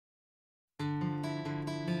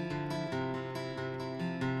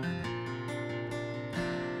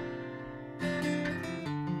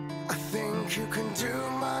You can do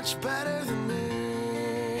much better than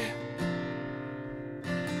me.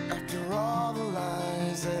 After all the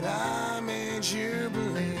lies that I made you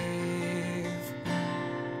believe,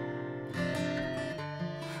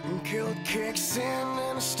 guilt kicks in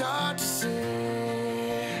and I start to see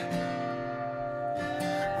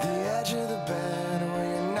the edge of the bed where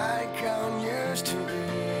your nightgown used to be.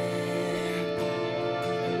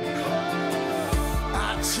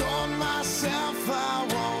 I told myself I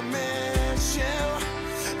won't miss you,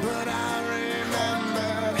 but I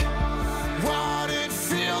remembered what it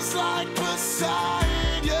feels like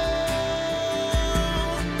beside you.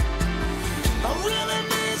 I really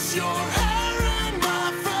miss your hair in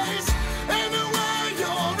my face and the way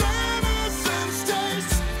your innocence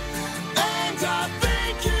tastes. And I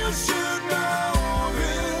think you should know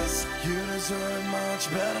this. You deserve much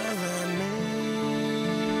better than me.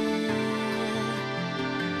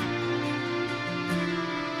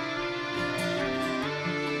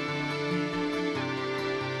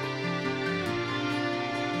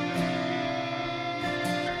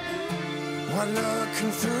 While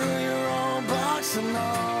looking through your old box of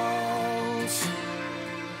notes,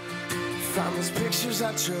 found those pictures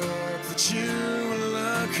I took that you were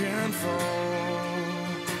looking for.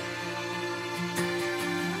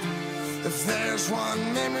 If there's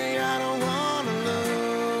one memory I don't want to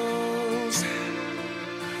lose,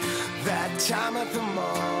 that time at the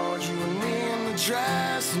mall, you and me in the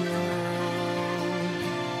dressing room.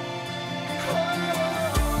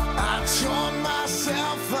 I told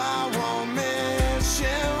myself I won't miss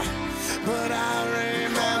you, but I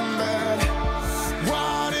remembered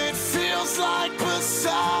what it feels like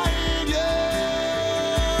beside you.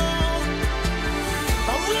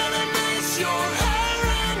 I really miss your hair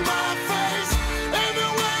in my face and the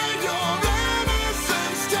way your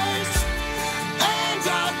innocence tastes. And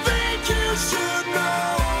I think you should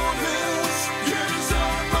know this. You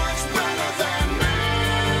deserve much better than me.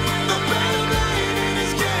 The better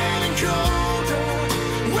is getting colder.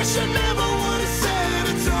 Wish I never